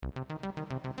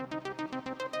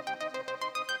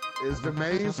Is the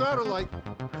main satellite.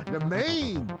 The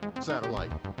main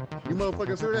satellite. You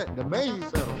motherfuckers hear that? The main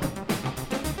satellite.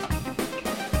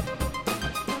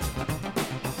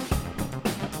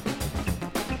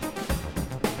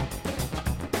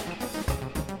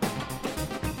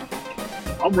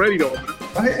 I'm ready to open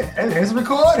it. It's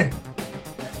recording.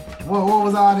 What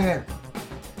was all that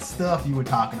stuff you were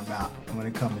talking about when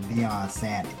it comes to Deion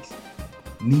Sanders?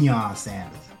 Neon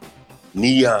Sanders.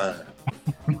 Neon.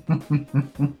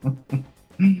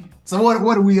 So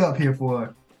what are we up here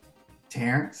for,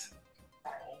 Terrence?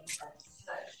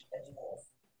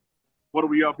 What are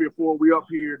we up here for? We up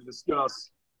here to discuss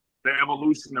the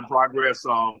evolution and progress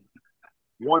of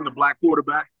the black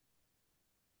quarterback.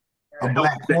 The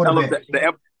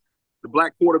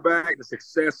black quarterback, the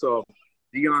success of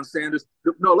Deion Sanders.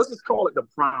 No, let's just call it the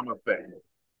prime effect.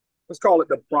 Let's call it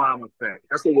the prime effect.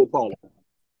 That's what we'll call it.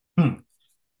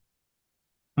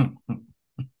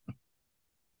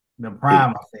 The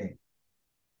prime effect.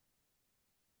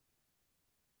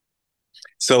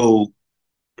 So,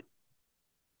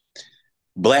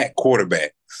 black quarterbacks.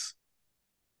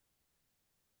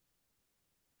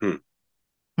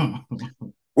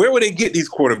 Where would they get these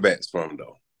quarterbacks from,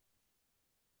 though?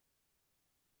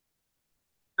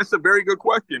 That's a very good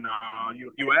question.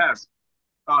 You asked.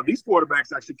 These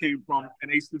quarterbacks actually came from an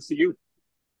HBCU.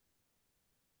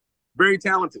 Very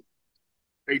talented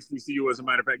HBCU, as a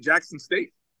matter of fact, Jackson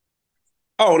State.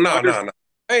 Oh, no.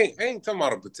 I ain't talking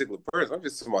about a particular person. I'm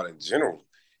just talking about in general.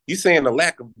 You saying the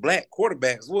lack of black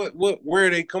quarterbacks? Where are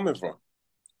they coming from?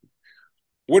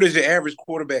 Where does your average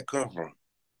quarterback come from?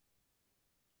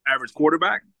 Average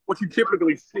quarterback? What you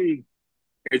typically see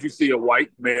is you see a white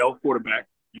male quarterback.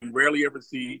 You rarely ever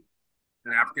see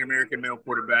an African-American male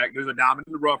quarterback. There's a diamond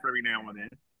in the rough every now and then.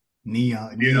 Neo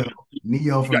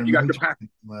from you got your Pat,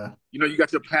 you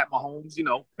got your Pat Mahomes,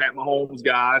 Pat Mahomes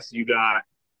guys. You got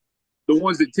the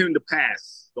ones that tend to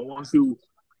pass, the ones who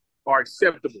are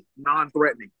acceptable,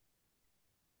 non-threatening.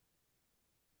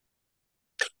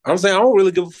 I'm saying I don't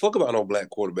really give a fuck about no black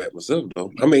quarterback myself,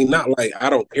 though. I mean, not like I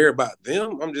don't care about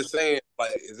them. I'm just saying,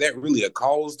 like, is that really a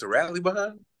cause to rally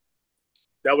behind?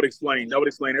 That would explain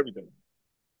everything.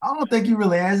 I don't think you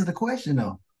really answered the question,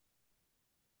 though.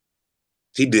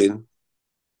 He didn't.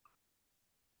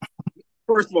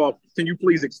 First of all, can you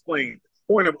please explain?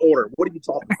 Point of order. What are you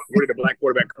talking about? Where did the black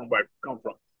quarterback come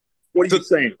from? What are you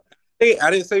saying? Hey,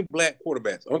 I didn't say black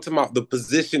quarterbacks. I'm talking about the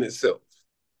position itself.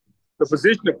 The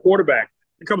position of quarterback.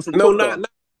 It comes from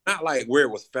not like where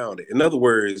it was founded. In other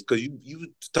words, because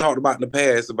you talked about in the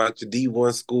past about your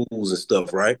D1 schools and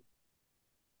stuff, right?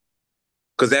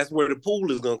 Because that's where the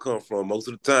pool is going to come from most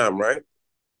of the time, right?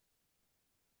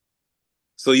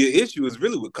 So your issue is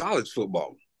really with college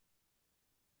football.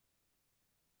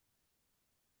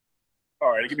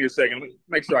 All right, give me a second.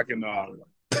 Make sure you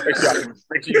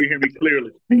hear me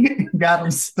clearly. Got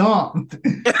him stumped.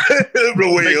 Make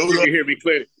sure you hear me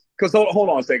clearly. Because hold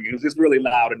on a second. It's just really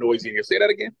loud and noisy in here. Say that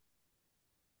again.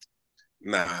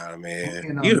 Nah,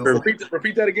 man.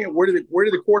 Repeat that again. Where did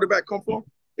the quarterback come from?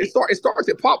 It starts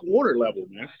at Pop Warner level,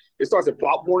 man. It starts at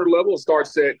Pop Warner level. It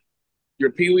starts at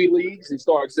your Pee Wee leagues. It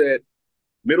starts at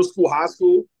middle school, high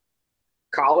school,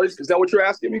 college. Is that what you're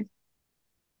asking me?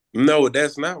 No,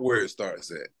 that's not where it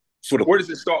starts at. Where does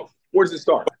it start? Where does it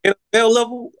start? NFL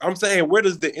level? I'm saying, where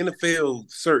does the NFL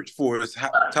search for its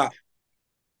top?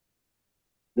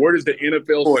 Where does the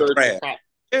NFL search for top?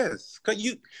 Yes, because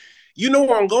you know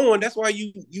where I'm going. That's why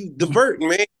you diverting,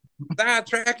 man.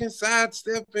 Sidetracking,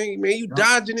 sidestepping, man. You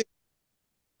dodging it.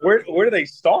 Where do they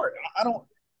start? I don't.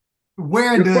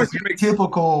 Where does your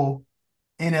typical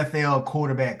NFL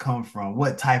quarterback come from?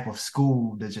 What type of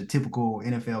school does your typical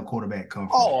NFL quarterback come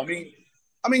from? Oh,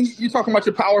 I mean, you're talking about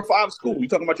your Power 5 school. You're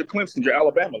talking about your Clemson, your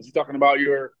Alabamas. You're talking about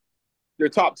your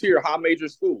top tier, high major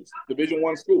schools, Division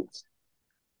I schools.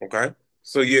 Okay,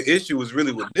 so your issue is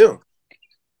really with them.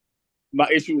 My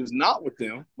issue is not with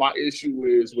them. My issue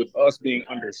is with us being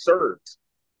underserved.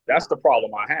 That's the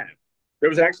problem I have. There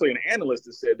was actually an analyst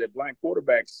that said that black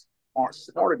quarterbacks aren't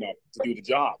smart enough to do the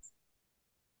job.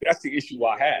 That's the issue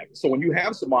I have. So when you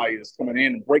have somebody that's coming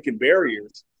in and breaking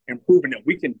barriers and proving that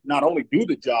we can not only do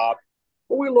the job,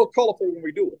 but we're a little colorful when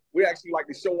we do it. We actually like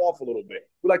to show off a little bit.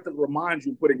 We like to remind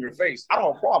you, put it in your face. I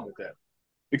don't have a problem with that.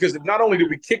 Because not only did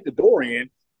we kick the door in,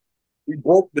 we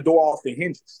broke the door off the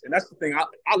hinges. And that's the thing.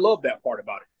 I love that part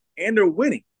about it. And they're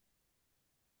winning.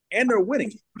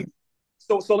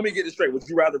 So let me get this straight. Would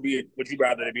you rather be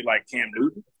like Cam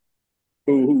Newton,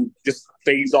 who just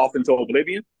fades off into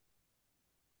oblivion?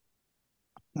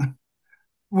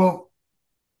 Well,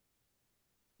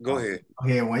 go ahead.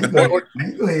 Wayne. Go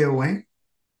ahead, Wayne.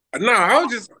 No, I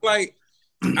was just like,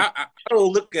 I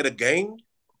don't look at a game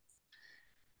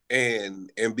and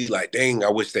be like, dang, I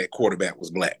wish that quarterback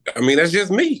was black. I mean, that's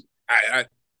just me. I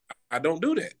don't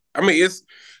do that. I mean, it's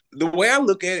the way I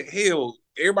look at it. Hell,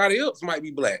 everybody else might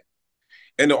be black.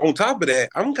 And on top of that,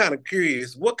 I'm kind of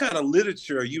curious, what kind of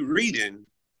literature are you reading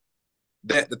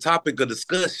that the topic of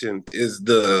discussion is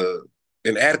the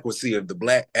inadequacy of the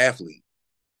black athlete?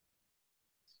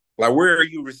 Like, where are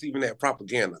you receiving that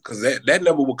propaganda? Because that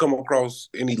never will come across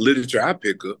any literature I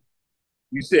pick up.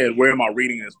 You said, where am I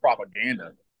reading this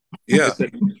propaganda? Yeah.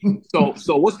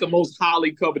 So what's the most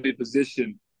highly coveted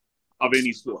position of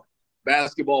any sport?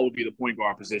 Basketball would be the point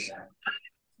guard position.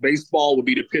 Baseball would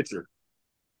be the pitcher.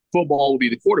 Football would be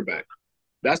the quarterback.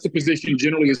 That's the position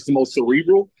generally is the most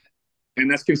cerebral, and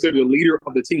that's considered the leader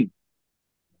of the team.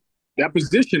 That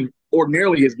position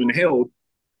ordinarily has been held.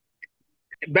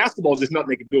 Basketball is just nothing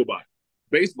they can do about it.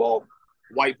 Baseball,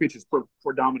 white pitchers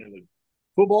predominantly.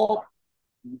 Football,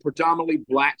 predominantly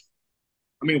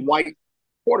white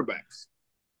quarterbacks.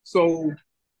 So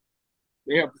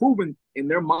they have proven in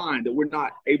their mind that we're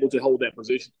not able to hold that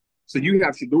position. So you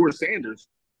have Shedeur Sanders.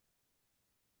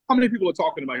 How many people are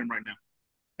talking about him right now?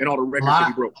 And all the records that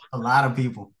he broke? A lot of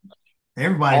people.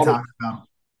 Everybody talking about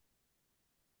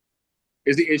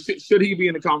him. Should he be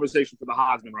in the conversation for the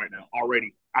Heisman right now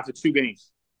already after 2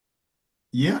 games?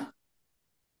 Yeah.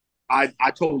 I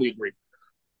totally agree.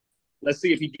 Let's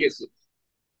see if he gets it.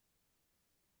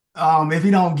 If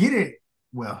he don't get it,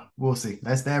 well, we'll see.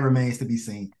 That remains to be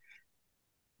seen.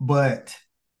 But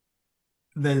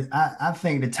I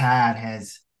think the tide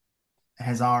has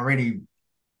already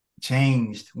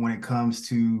changed when it comes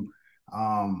to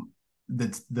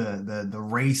the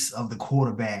race of the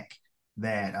quarterback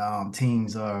that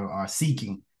teams are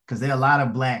seeking, because there are a lot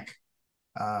of black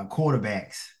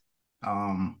quarterbacks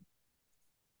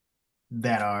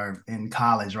that are in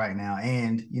college right now,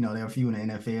 and there are a few in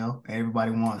the NFL.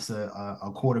 Everybody wants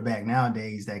a quarterback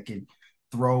nowadays that can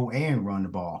throw and run the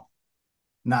ball.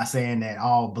 Not saying that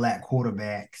all black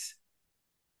quarterbacks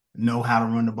know how to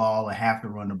run the ball or have to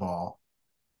run the ball,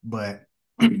 but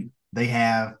they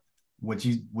have what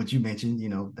you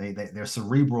mentioned. They're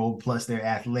cerebral plus they're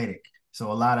athletic.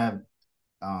 So a lot of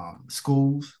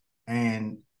schools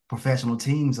and professional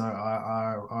teams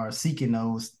are seeking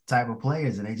those type of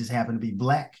players, and they just happen to be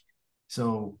black.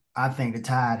 So I think the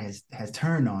tide has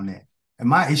turned on that. And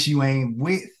my issue ain't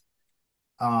with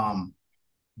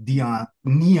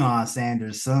Neon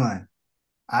Sanders' son.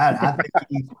 I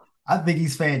think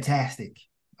he's fantastic.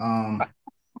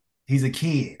 He's a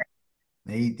kid.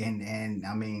 And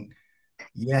I mean,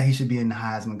 yeah, he should be in the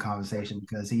Heisman conversation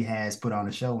because he has put on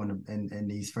a show in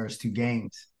these first 2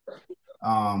 games.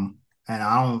 And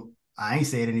I ain't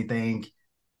said anything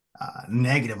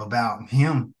negative about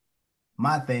him.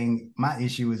 My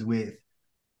issue is with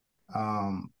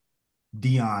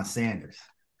Deion Sanders.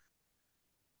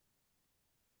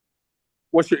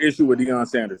 What's your issue with Deion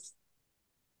Sanders?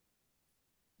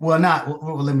 Well,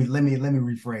 let me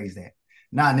rephrase that.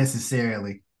 Not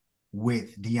necessarily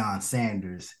with Deion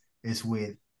Sanders. It's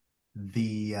with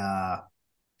the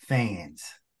fans.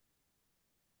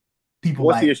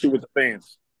 What's the issue with the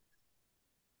fans?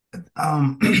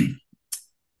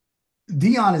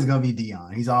 Deion is gonna be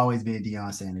Deion. He's always been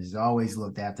Deion Sanders. He's always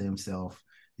looked after himself.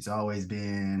 He's always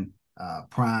been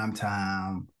prime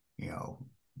time.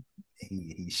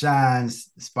 He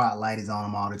shines. The spotlight is on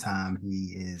him all the time.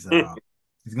 He is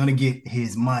he's gonna get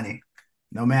his money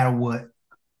no matter what.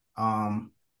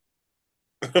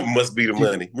 Must be the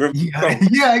money.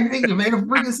 Yeah, I think you made a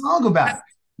freaking song about it.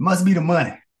 Must be the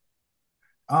money.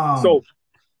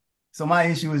 So my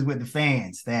issue is with the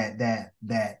fans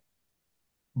that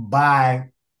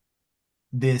buy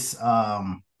this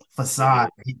facade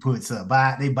that he puts up.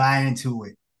 They buy into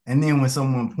it, and then when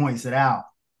someone points it out,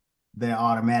 they're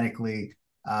automatically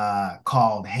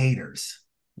called haters.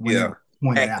 When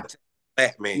point it out.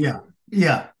 Man.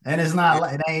 Yeah, and it's not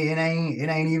like it ain't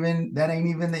even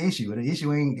the issue. The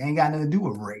issue ain't got nothing to do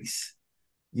with race.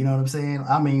 You know what I'm saying?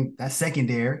 I mean, that's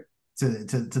secondary to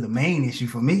the main issue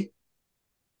for me.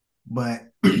 But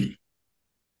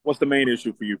what's the main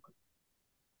issue for you?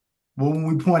 Well, when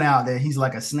we point out that he's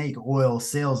like a snake oil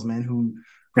salesman who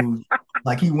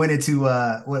like he went into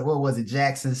what was it,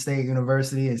 Jackson State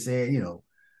University, and said, he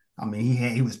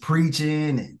was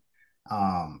preaching and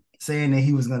saying that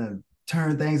he was gonna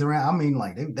turn things around. I mean,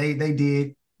 like they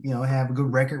did, have a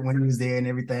good record when he was there and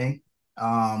everything.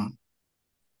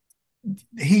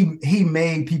 He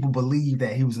made people believe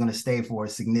that he was gonna stay for a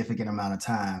significant amount of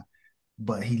time,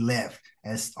 but he left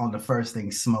as on the first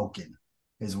thing smoking,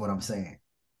 is what I'm saying.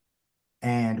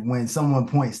 And when someone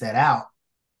points that out,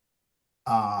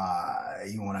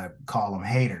 you want to call them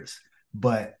haters,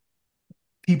 but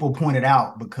people pointed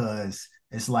out because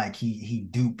it's like he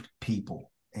duped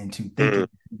people into thinking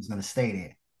he was going to stay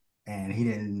there, and he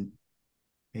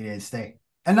didn't stay.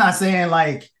 I'm not saying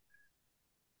like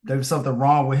there's something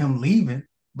wrong with him leaving,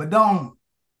 but don't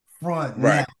front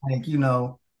now like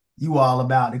you all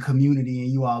about the community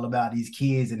and you all about these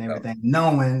kids and everything,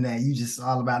 knowing that you just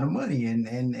all about the money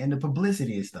and the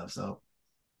publicity and stuff. So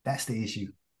that's the issue.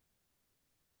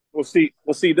 Well, see,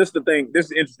 this is the thing. This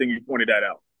is interesting you pointed that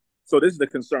out. So this is the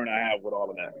concern I have with all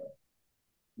of that.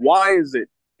 Why is it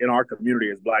in our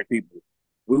community as Black people,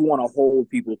 we want to hold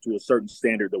people to a certain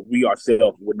standard that we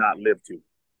ourselves would not live to?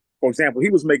 For example, he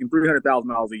was making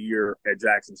 $300,000 a year at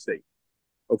Jackson State.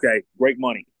 Okay, great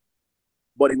money.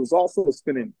 But he was also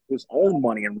spending his own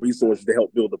money and resources to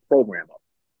help build the program up.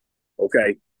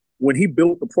 Okay, when he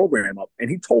built the program up and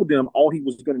he told them all he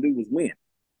was going to do was win,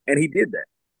 and he did that.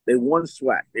 They won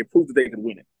SWAC. They proved that they could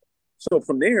win it. So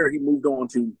from there, he moved on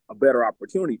to a better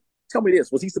opportunity. Tell me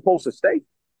this, was he supposed to stay?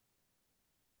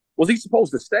 Was he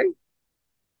supposed to stay?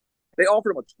 They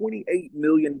offered him a $28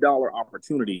 million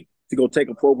opportunity to go take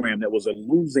a program that was a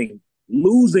losing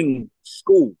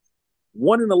school,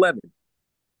 1-11.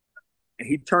 And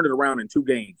he turned it around in 2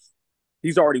 games.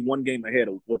 He's already 1 game ahead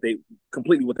of what they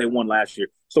won last year.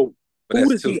 So who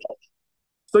does he?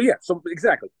 So yeah, so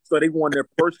exactly. So they won their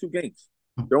first 2 games.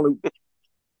 They're only.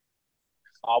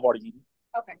 I've already eaten.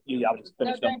 Okay. Yeah, I'll just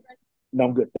finish them. No,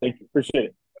 I'm good. Thank you.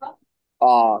 Appreciate it.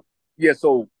 Yeah.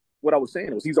 So what I was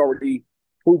saying was he's already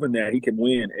proven that he can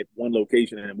win at one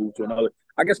location and then move to another.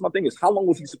 I guess my thing is, how long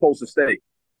was he supposed to stay?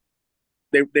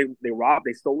 They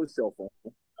stole his cell phone.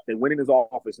 They went in his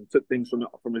office and took things from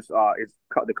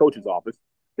the coach's office.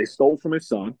 They stole from his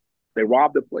son. They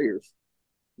robbed the players.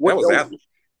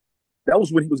 That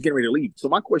was when he was getting ready to leave. So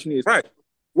my question is, right?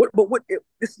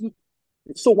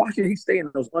 So why should he stay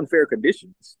in those unfair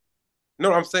conditions?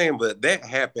 No, I'm saying, but that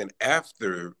happened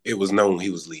after it was known he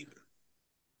was leaving.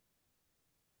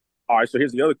 All right. So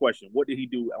here's the other question: what did he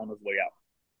do on his way out?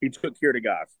 He took care of the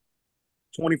guys.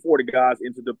 24 of the guys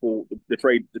into the pool, the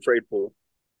trade pool,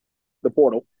 the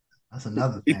portal. That's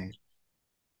another thing.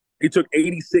 He took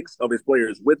 86 of his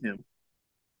players with him.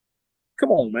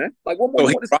 Come on, man! Like, what more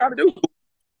do this guy to do?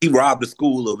 He robbed the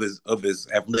school of his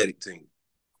athletic team.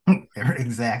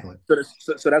 Exactly.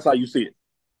 So that's how you see it.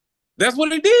 That's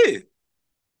what he did.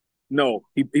 No,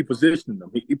 he positioned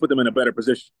them. He put them in a better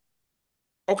position.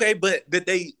 Okay, but did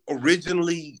they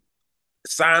originally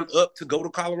sign up to go to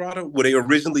Colorado? Were they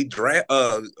originally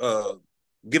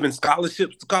given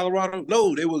scholarships to Colorado?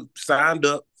 No, they were signed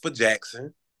up for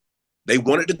Jackson. They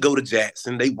wanted to go to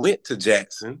Jackson. They went to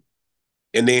Jackson.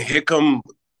 And then here come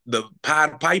the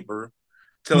Pied Piper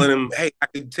telling them, hey, I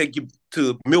can take you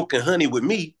to Milk and Honey with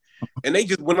me. And they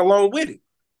just went along with it.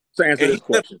 So answer this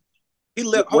question. He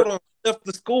left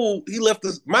the school. He left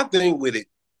this. My thing with it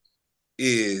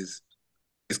is,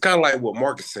 it's kind of like what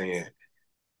Mark is saying.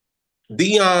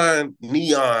 Neon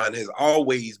has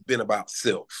always been about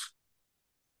self.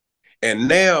 And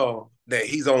now that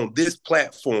he's on this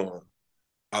platform,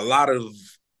 a lot of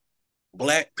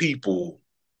Black people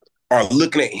are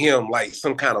looking at him like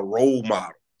some kind of role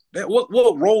model. What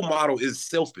role model is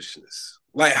selfishness?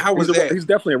 Like, how was that? He's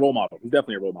definitely a role model.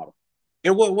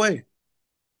 In what way?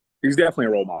 He's definitely a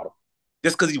role model.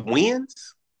 Just because he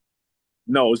wins?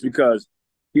 No, it's because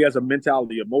he has a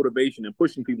mentality of motivation and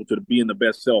pushing people to be in the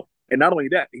best self. And not only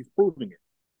that, he's proving it.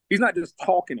 He's not just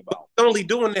talking about. He's only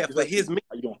doing that for his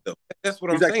mental. That's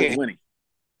what I'm saying. Actually winning.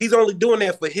 He's only doing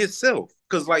that for himself.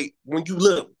 Because, like, when you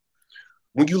look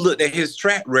at his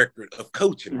track record of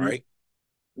coaching, right?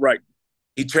 Right.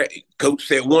 He coached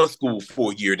at one school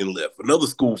for a year, then left. Another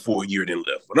school for a year, then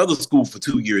left. Another school for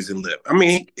 2 years, and left. I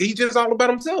mean, he's just all about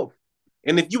himself.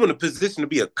 And if you're in a position to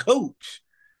be a coach,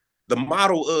 the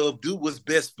model of do what's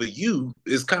best for you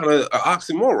is kind of an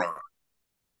oxymoron.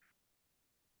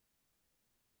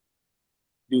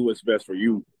 Do what's best for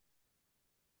you.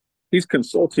 He's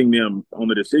consulting them on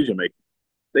the decision making.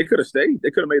 They could have stayed.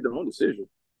 They could have made their own decision.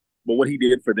 But what he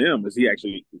did for them is he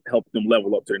actually helped them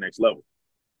level up to the next level.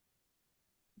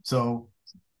 So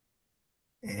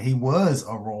he was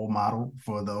a role model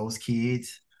for those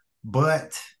kids,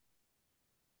 but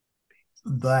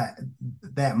that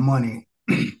money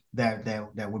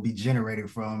that would be generated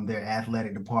from their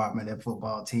athletic department, their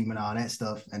football team, and all that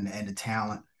stuff, and the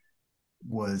talent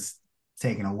was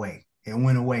taken away. It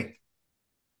went away,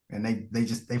 and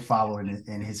they followed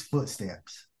in his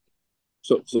footsteps.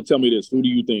 So tell me this: who do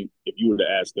you think, if you were to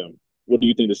ask them, what do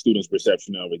you think the students'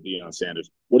 perception of it, Deion Sanders?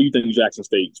 What do you think Jackson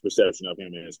State's perception of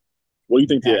him is? What do you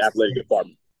think the athletic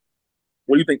department?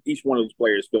 What do you think each one of those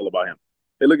players feel about him?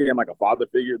 They look at him like a father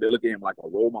figure. They look at him like a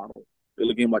role model. They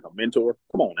look at him like a mentor.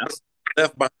 Come on now.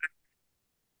 Left behind.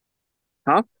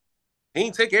 Huh? He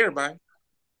ain't take everybody.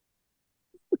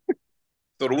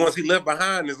 So the ones he left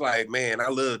behind is like, man, I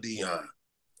love Dion.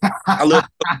 I love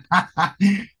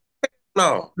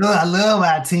no. Look, I love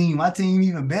my team. My team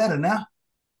even better now.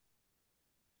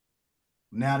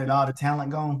 Now that all the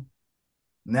talent gone,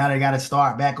 now they got to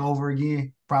start back over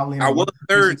again. Probably in I was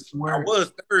third. word. I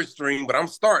was third string, but I'm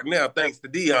starting now thanks to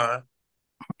Dion.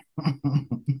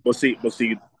 But see,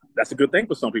 that's a good thing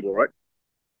for some people, right?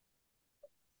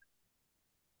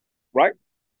 Right?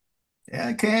 Yeah,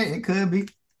 it can. It could be.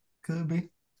 Could be.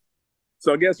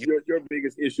 So I guess your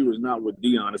biggest issue is not with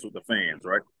Dion, it's with the fans,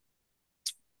 right?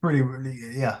 Pretty,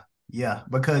 yeah, yeah.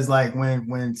 Because like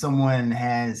when someone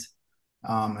has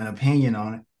an opinion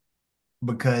on it,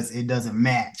 because it doesn't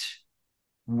match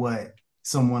what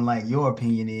someone like your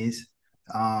opinion is,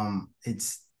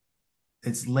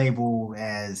 it's labeled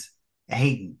as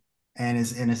hating, and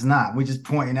it's not. We're just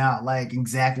pointing out like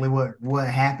exactly what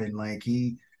happened. Like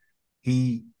he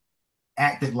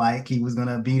acted like he was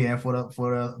gonna be there for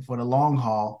the long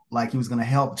haul, like he was gonna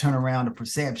help turn around the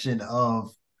perception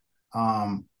of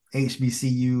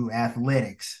HBCU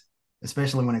athletics,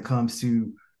 especially when it comes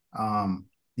to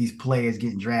these players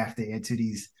getting drafted into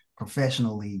these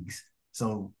professional leagues.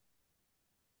 So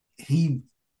he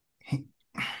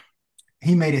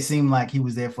he made it seem like he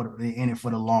was there in it for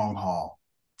the long haul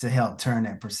to help turn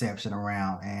that perception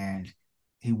around, and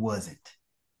he wasn't.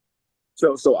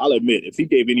 So I'll admit, if he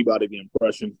gave anybody the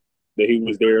impression that he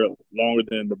was there longer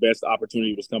than the best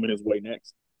opportunity was coming his way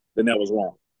next, then that was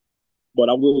wrong. But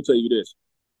I will tell you this: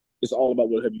 it's all about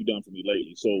what have you done for me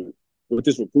lately. So with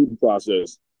this recruiting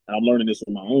process, and I'm learning this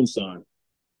from my own son,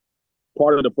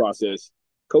 part of the process,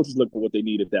 coaches look for what they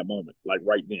need at that moment, like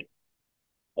right then.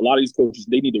 A lot of these coaches,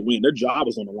 they need to win. Their job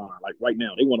is on the line, like right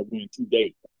now. They want to win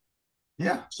today.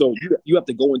 Yeah. So you have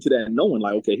to go into that knowing,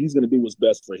 like, okay, he's going to do what's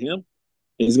best for him, and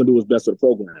he's going to do what's best for the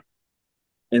program.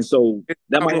 And so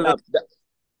that might not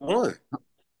won.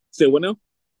 Say what now?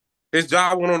 His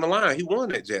job went on the line. He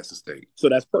won at Jackson State. So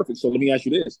that's perfect. So let me ask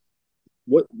you this: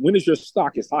 when is your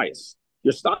stock is highest?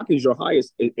 Your stock is your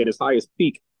highest at its highest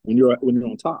peak when you're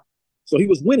on top. So he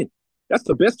was winning. That's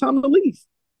the best time to leave.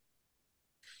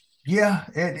 Yeah,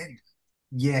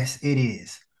 yes, it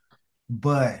is.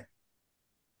 But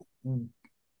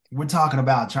we're talking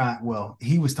about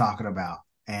he was talking about,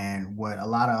 and what a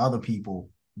lot of other people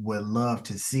would love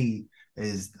to see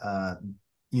is,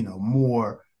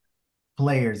 more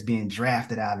players being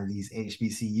drafted out of these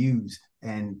HBCUs.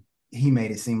 And he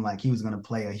made it seem like he was going to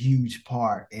play a huge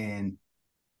part in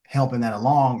helping that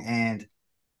along. And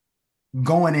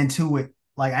going into it,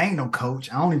 like, I ain't no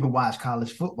coach. I don't even watch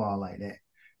college football like that.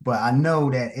 But I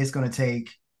know that it's going to take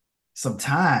some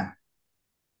time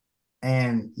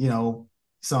and,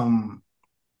 some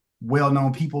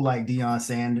well-known people like Deion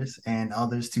Sanders and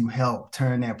others to help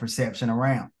turn that perception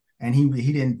around. And he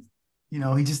didn't,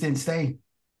 he just didn't stay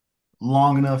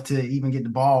long enough to even get the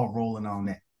ball rolling on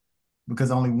that,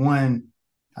 because only one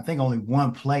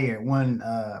player, one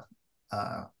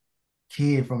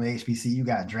kid from HBCU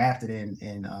got drafted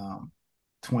in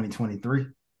 2023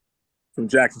 from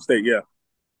Jackson State. Yeah.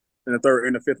 In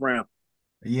the fifth round.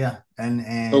 Yeah.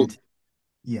 And so,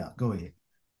 yeah, go ahead.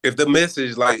 If the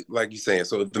message, like you're saying,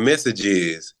 so if the message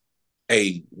is,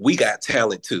 hey, we got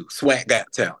talent too, SWAC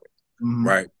got talent,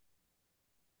 right?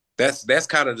 That's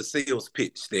kind of the sales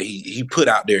pitch that he put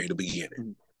out there at the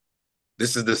beginning.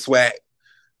 This is the SWAC.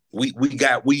 We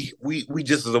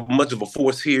just as much of a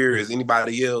force here as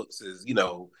anybody else, as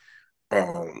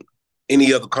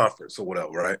any other conference or whatever,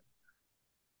 right?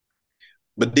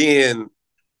 But then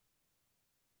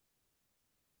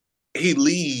he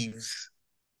leaves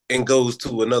and goes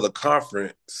to another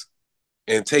conference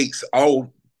and takes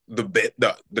all the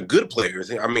good players.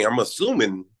 I mean, I'm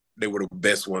assuming they were the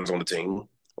best ones on the team,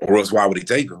 or else why would he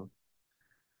take them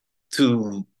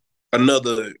to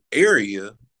another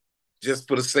area just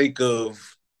for the sake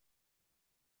of?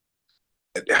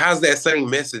 How's that same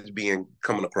message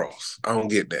coming across? I don't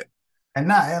get that. And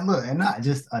not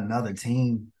just another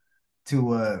team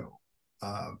to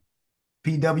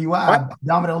PWI,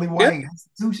 predominantly white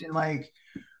institution. Like,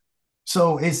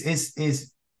 so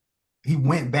it's he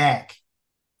went back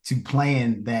to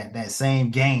playing that same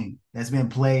game that's been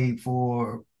played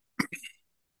for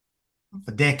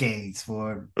decades,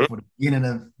 since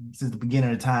the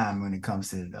beginning of time when it comes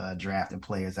to drafting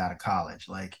players out of college.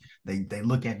 Like, they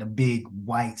look at the big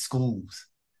white schools.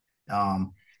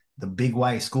 The big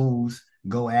white schools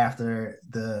go after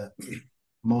the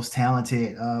most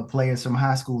talented players from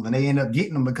high school, and they end up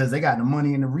getting them because they got the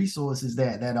money and the resources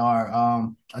that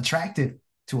are attractive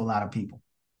to a lot of people,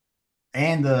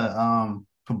 and the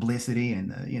publicity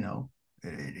and the,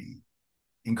 it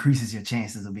increases your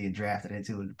chances of being drafted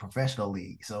into the professional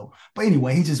league. So, but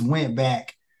anyway, he just went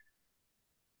back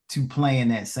to playing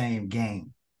that same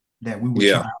game that we were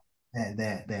trying,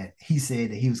 that he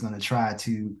said that he was going to try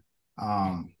to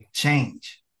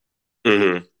change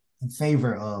in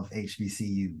favor of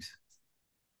HBCUs.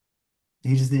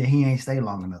 He just did. He ain't stay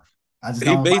long enough. I just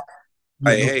don't like.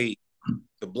 Hey,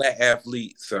 the black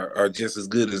athletes are just as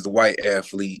good as the white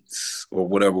athletes or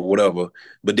whatever.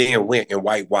 But then went and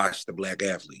whitewashed the black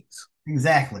athletes.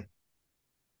 Exactly.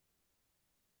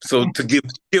 So to get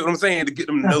what I'm saying, to get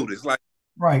them noticed, like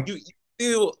right,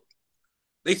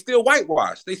 they still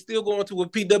whitewash. They still going to a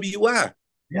PWI.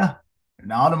 Yeah,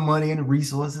 and all the money and the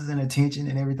resources and attention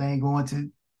and everything going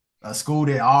to a school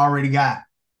that already got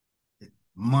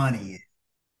money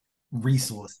and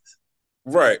resources.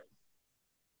 Right.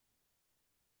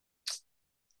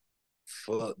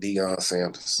 Fuck Deion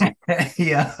Sanders.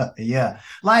 yeah.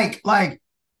 Like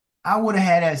I would have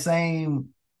had that same.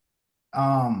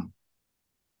 I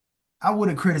would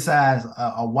have criticized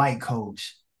a white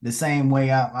coach the same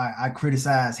way I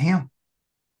criticize him.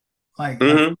 Like,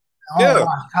 I don't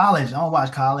watch college. I don't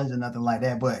watch college or nothing like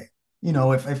that. But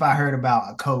if I heard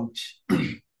about a coach,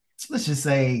 let's just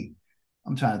say,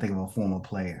 I'm trying to think of a former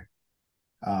player,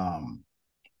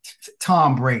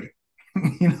 Tom Brady.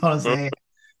 You know what I'm saying?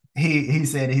 He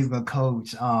said that he's gonna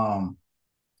coach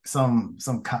some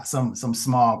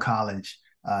small college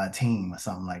team or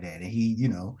something like that,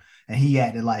 and he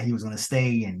acted like he was gonna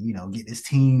stay and get this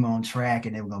team on track,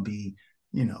 and they were gonna be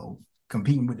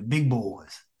competing with the big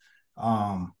boys.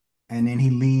 And then he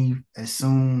leave as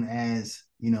soon as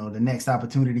the next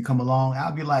opportunity come along.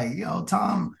 I'll be like,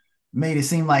 Tom made it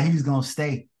seem like he was gonna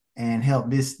stay and help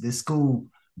this school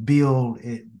build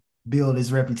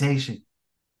his reputation.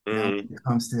 When it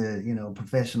comes to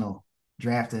professional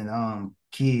drafting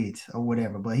kids or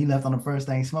whatever. But he left on the first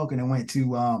thing smoking and went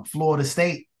to Florida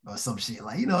State or some shit.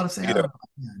 Like, you know what I'm saying?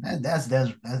 Yeah. That's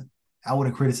I would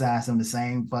have criticized him the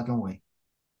same fucking way.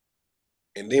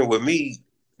 And then with me,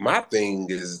 my thing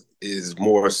is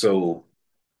more so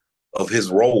of his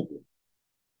role.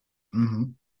 Mm-hmm.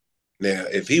 Now,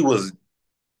 if he was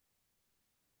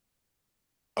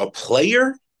a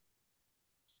player,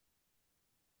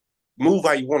 move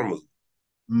how you want to move.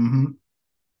 Mm-hmm.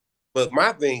 But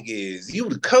my thing is, you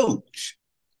the coach.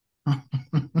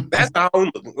 That's how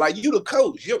I'm looking. Like, you the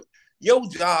coach. Your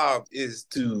job is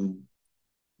to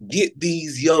get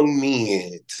these young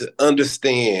men to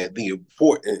understand the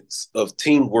importance of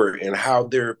teamwork and how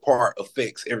their part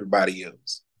affects everybody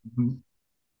else. Mm-hmm.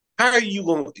 How are you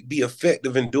going to be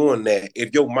effective in doing that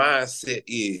if your mindset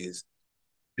is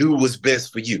do what's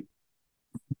best for you?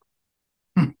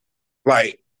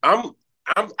 Like,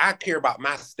 I care about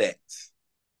my stats.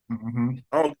 Mm-hmm.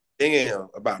 I don't damn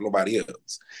about nobody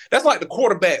else. That's like the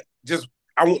quarterback.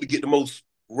 I want to get the most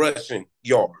rushing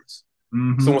yards.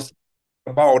 Mm-hmm. So once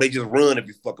the ball, they just run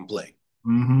every fucking play.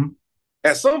 Mm-hmm.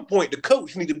 At some point, the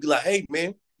coach need to be like, "Hey,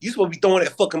 man, you supposed to be throwing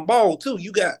that fucking ball too.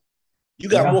 You got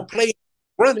more players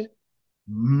running.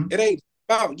 Mm-hmm. It ain't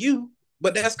about you."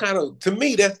 But that's kind of, to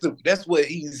me, that's what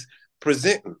he's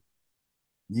presenting.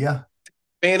 Yeah.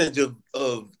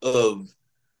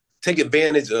 Take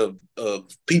advantage of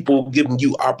people giving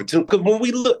you opportunity.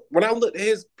 Because when I looked at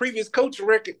his previous coaching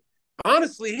record,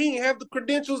 honestly, he didn't have the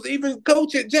credentials to even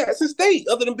coach at Jackson State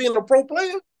other than being a pro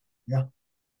player. Yeah.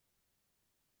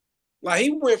 Like,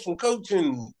 he went from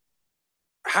coaching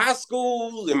high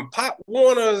school and Pop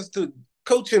Warners to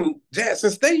coaching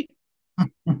Jackson State.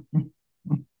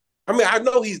 I mean, I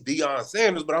know he's Deion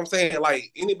Sanders, but I'm saying,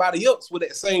 like, anybody else with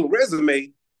that same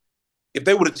resume, if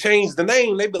they would have changed the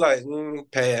name, they'd be like,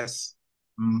 pass.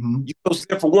 Mm-hmm. You coached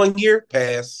there for 1 year,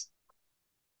 pass.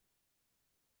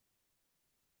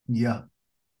 Yeah.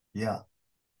 Yeah.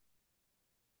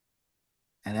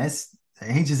 And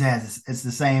he just has, it's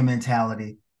the same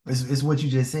mentality. It's what you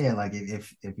just said. Like,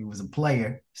 if he was a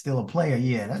player, still a player,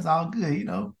 yeah, that's all good.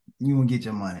 You gonna get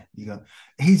your money.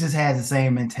 He just has the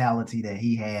same mentality that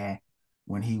he had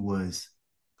when he was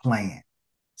playing,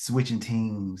 switching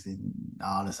teams and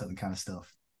all this other kind of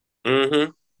stuff. Mm-hmm.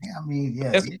 Yeah, I mean,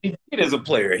 yeah. That's what he did as a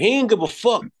player. He ain't give a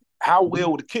fuck how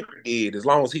well the kicker did as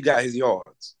long as he got his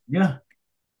yards. Yeah.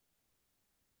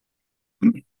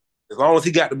 As long as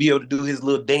he got to be able to do his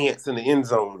little dance in the end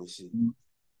zone and shit.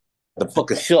 The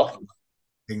fucking shuffle.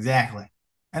 Exactly.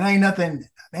 And ain't nothing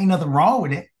wrong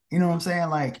with it. You know what I'm saying?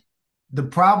 Like, the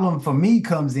problem for me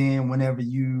comes in whenever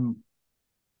you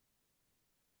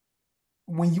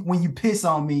when you piss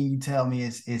on me, you tell me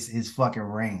it's fucking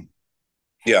rain.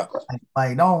 Yeah.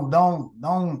 Like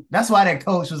don't. That's why that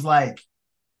coach was like,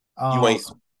 You ain't.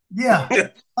 yeah.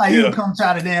 Like he Yeah. would come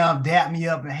try to damn dap me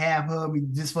up and half hug me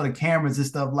just for the cameras and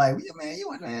stuff. Like, yeah,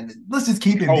 man, let's just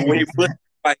keep it. Oh, when you business, put man.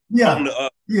 like Yeah, on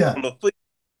the yeah, on the foot.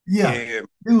 yeah. Yeah.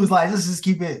 It was like, let's just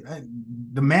keep it.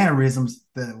 The mannerisms,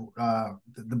 the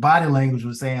body language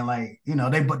was saying like,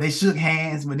 they shook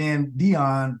hands, but then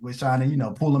Dion was trying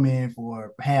to pull him in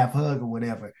for a half hug or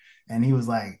whatever, and he was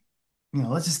like,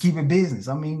 let's just keep it business.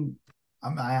 I mean,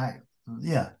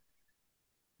 yeah,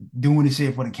 doing the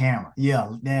shit for the camera.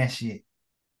 Yeah, that shit.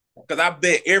 Because I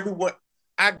bet everyone,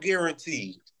 I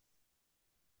guarantee,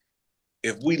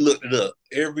 if we looked it up,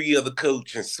 every other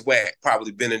coach in SWAC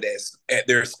probably been at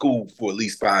their school for at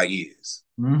least 5 years.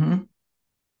 Mm-hmm.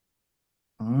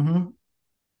 Mm-hmm.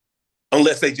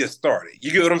 Unless they just started.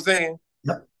 You get what I'm saying?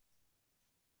 Yep.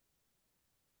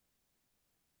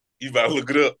 You about to look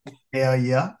it up. Hell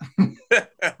yeah.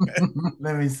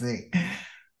 Let me see.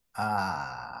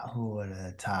 Who are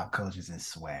the top coaches in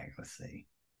SWAC? Let's see.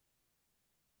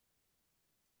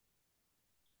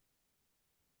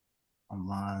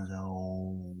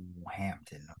 Alonzo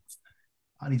Hampton.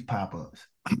 All these pop-ups.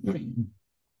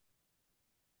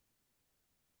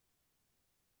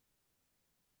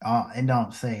 It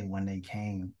don't say when they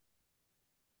came.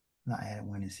 Not had a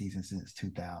winning season since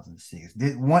 2006.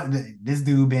 This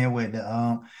dude been with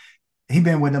he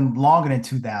been with them longer than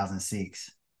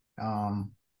 2006.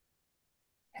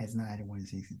 Has not had a winning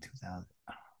season 2000.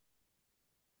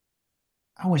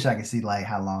 I wish I could see like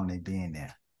how long they've been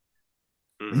there.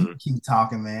 Mm-hmm. You can keep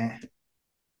talking, man.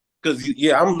 Because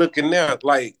I'm looking now.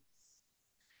 Like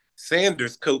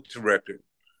Sanders' coach record: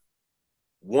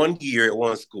 1 year at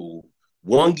one school,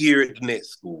 1 year at the next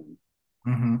school.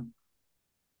 Mm-hmm.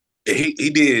 He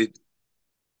did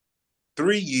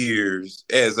 3 years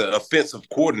as an offensive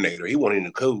coordinator. He wasn't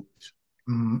a coach.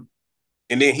 Mm-hmm.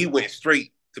 And then he went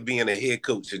straight to being a head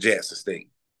coach at Jackson State.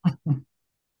 Come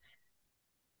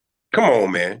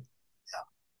on, man.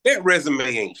 Yeah. That resume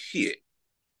ain't shit.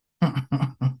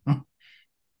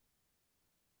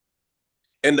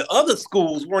 And the other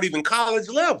schools weren't even college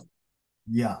level.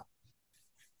 Yeah.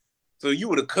 So you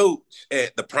were the coach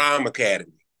at the Prime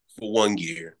Academy for 1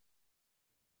 year,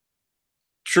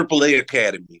 AAA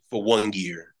Academy for 1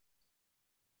 year,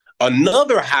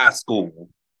 another high school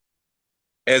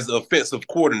as the offensive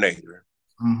coordinator,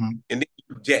 mm-hmm. and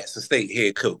then Jackson State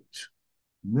head coach.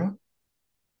 Yeah.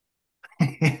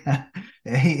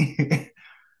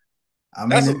 I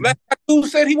mean, that's who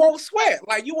said he won't sweat.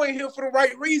 Like, you ain't here for the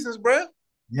right reasons, bro.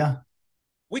 Yeah.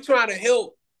 We trying to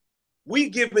help. We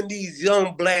giving these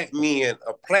young black men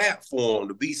a platform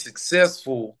to be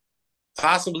successful,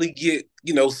 possibly get,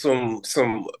 some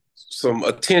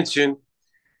attention,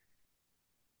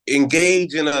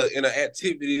 engage in an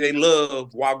activity they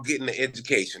love while getting the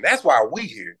education. That's why we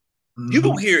here. Mm-hmm.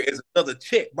 You here as another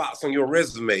checkbox on your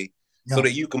resume so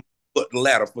that you can put the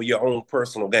ladder for your own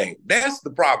personal gain. That's the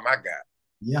problem I got.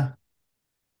 Yeah.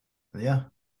 Yeah.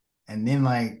 And then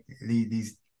like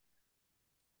the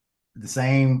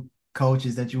same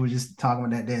coaches that you were just talking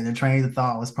about, that their train of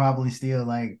thought was probably still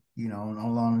like,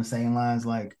 along the same lines,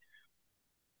 like,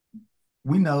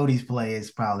 we know these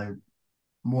players probably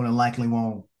more than likely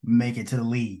won't make it to the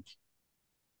league,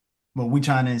 but we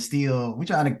trying to instill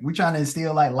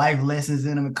like life lessons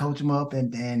in them and coach them up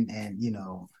and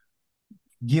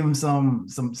give them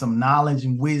some knowledge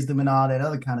and wisdom and all that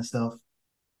other kind of stuff.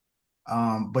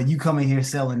 But you come in here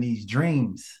selling these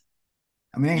dreams.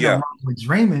 I mean, ain't no wrong with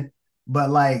dreaming, but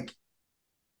like,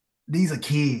 these are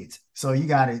kids, so you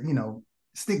got to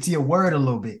stick to your word a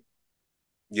little bit.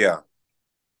 Yeah.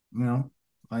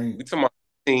 Like, we talking about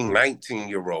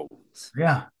 19-year-olds.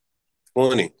 Yeah.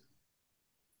 20.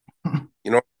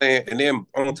 You know what I'm saying? And then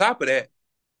on top of that,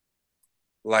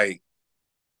 like,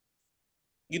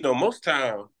 most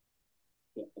time,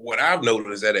 what I've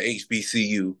noticed at a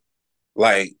HBCU,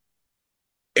 like,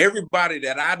 everybody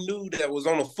that I knew that was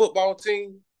on a football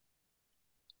team,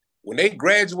 when they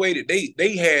graduated,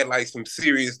 they had like some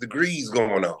serious degrees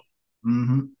going on.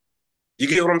 Mm-hmm. You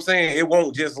get what I'm saying? It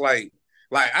won't just like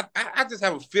I just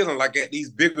have a feeling like at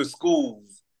these bigger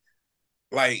schools,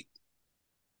 like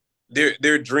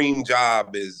their dream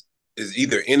job is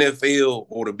either NFL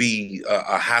or to be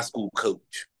a high school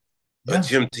coach, a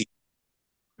gym teacher.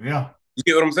 Yeah. You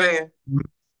get what I'm saying? Mm-hmm.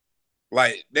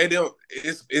 Like they don't.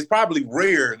 It's probably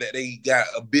rare that they got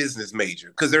a business major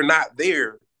because they're not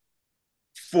there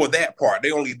for that part.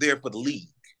 They only there for the league.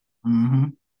 Mm-hmm.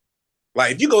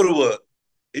 Like if you go to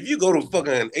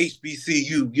fucking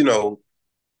HBCU, you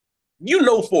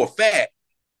know for a fact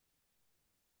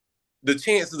the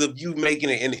chances of you making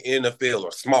it in the NFL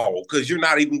are small because you're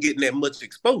not even getting that much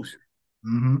exposure.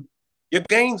 Mm-hmm. Your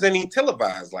games ain't even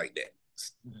televised like that.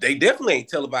 They definitely ain't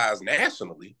televised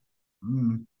nationally.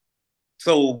 Mm-hmm.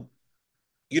 So,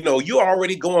 you're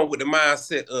already going with the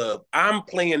mindset of I'm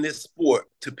playing this sport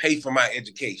to pay for my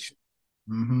education.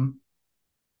 Mm-hmm.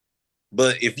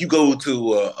 But if you go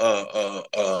to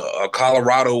a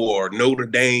Colorado or Notre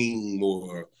Dame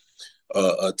or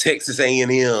a Texas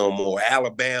A&M or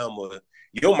Alabama,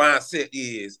 your mindset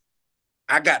is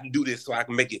I got to do this so I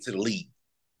can make it to the league.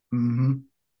 Mm-hmm.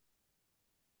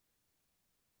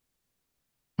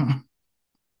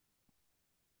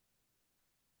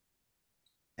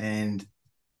 And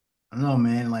I don't know,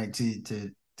 man, like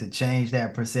to change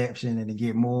that perception and to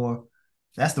get more.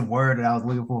 That's the word that I was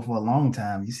looking for a long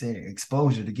time. You said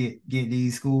exposure to get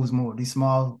these schools more, these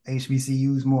small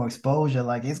HBCUs more exposure.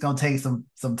 Like it's gonna take some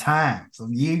time. So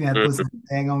you have to put some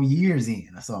dang on years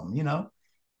in or something,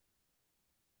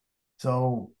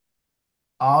 So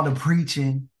all the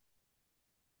preaching,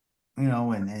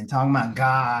 and talking about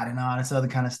God and all this other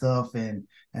kind of stuff, and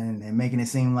making it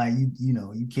seem like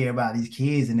you care about these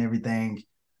kids and everything.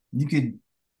 You could,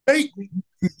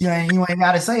 you ain't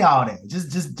got to say all that.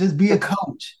 Just be a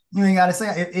coach. You ain't got to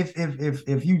say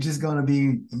if you just gonna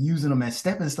be using them as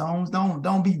stepping stones.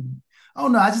 Don't be. Oh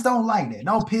no, I just don't like that.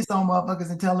 Don't piss on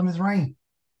motherfuckers and tell them it's rain.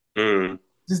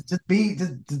 Just be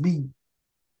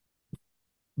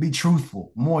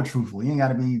truthful, more truthful. You ain't got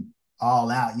to be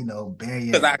all out. Bury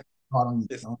your heart on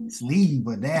your sleeve,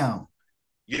 but damn.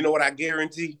 You know what I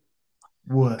guarantee?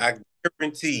 What? I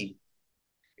guarantee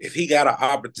if he got an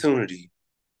opportunity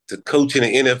to coach in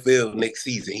the NFL next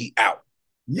season, he out.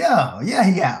 Yeah,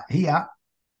 he out.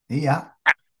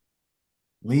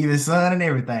 Leave his son and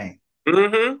everything.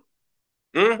 Leave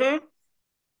his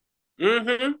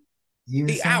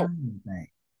he son out. and everything.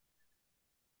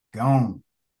 Gone.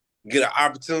 Get an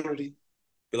opportunity.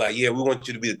 Be like, yeah, we want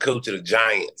you to be the coach of the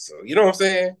Giants. So, you know what I'm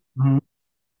saying? Mm-hmm.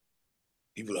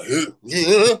 He be like,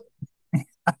 yeah.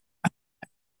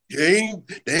 They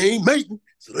ain't making,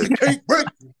 so they can't break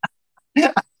me.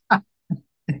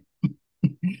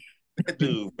 That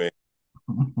dude, man.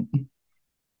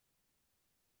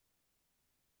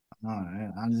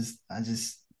 I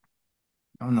just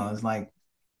don't know. It's like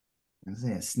I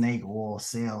said, snake oil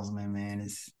salesman, man.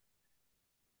 It's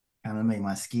kind of make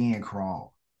my skin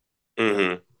crawl.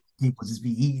 Mm-hmm. People just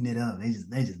be eating it up. They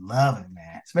just love it,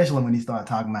 man. Especially when they start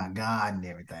talking about God and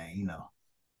everything.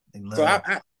 They love So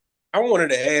it. I wanted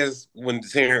to ask when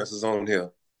Terrence is on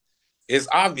here. It's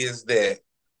obvious that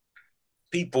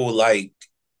people like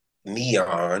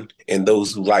Neon and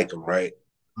those who like him, right?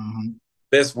 Mm-hmm.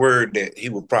 Best word that he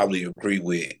would probably agree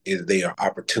with is they are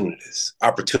opportunists,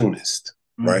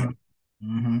 right?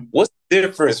 Mm-hmm. What's the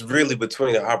difference really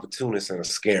between an opportunist and a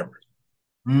scammer?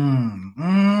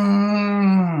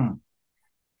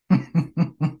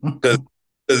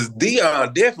 Because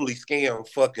Dion definitely scammed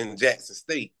fucking Jackson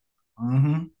State.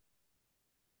 Mm-hmm.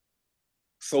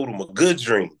 Sold him a good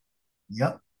dream.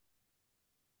 Yep.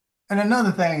 And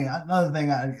another thing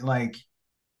I like,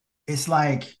 it's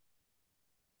like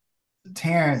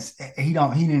Terrence, he still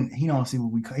don't see where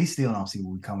we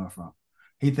coming from.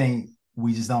 He think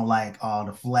we just don't like all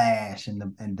the flash and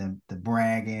the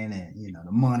bragging and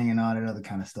the money and all that other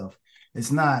kind of stuff.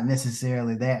 It's not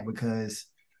necessarily that, because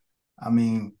I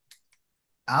mean,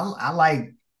 I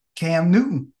like Cam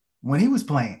Newton when he was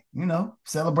playing,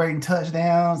 celebrating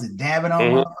touchdowns and dabbing on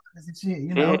motherfuckers and shit,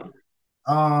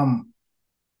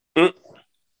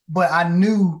 But I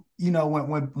knew,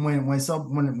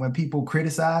 when people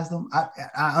criticized them,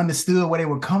 I understood where they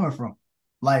were coming from.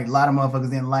 Like a lot of motherfuckers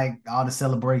didn't like all the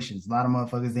celebrations. A lot of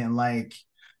motherfuckers didn't like,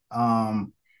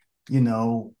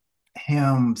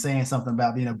 him saying something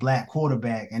about being a black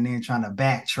quarterback and then trying to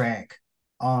backtrack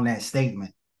on that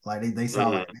statement. Like they saw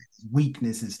like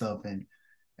weakness and stuff, and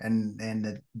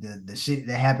the shit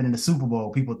that happened in the Super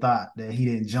Bowl. People thought that he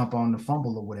didn't jump on the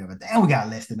fumble or whatever. Damn, we got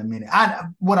less than a minute.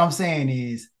 What I'm saying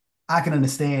is, I can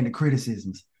understand the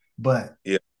criticisms, but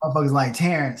motherfuckers like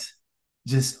Terrence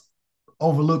just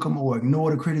overlook them or ignore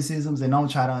the criticisms and don't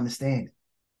try to understand it.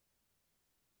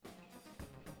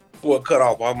 For a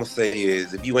cutoff, all I'm gonna say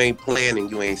is, if you ain't planning,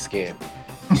 you ain't scamming.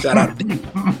 Shout out to D.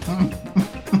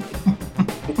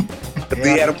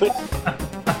 Be at a point.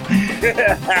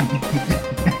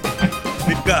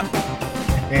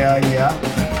 Hell yeah.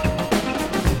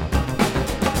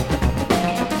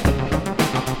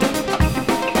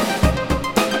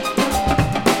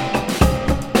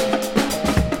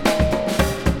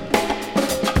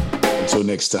 Until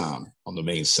next time on the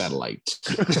main satellite.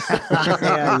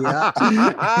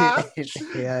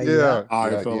 Yeah. All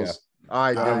right, fellas. All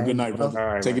right, Have a Dylan. good night, brother. All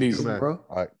right, Take it man. easy. Man. bro.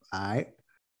 All right. All right.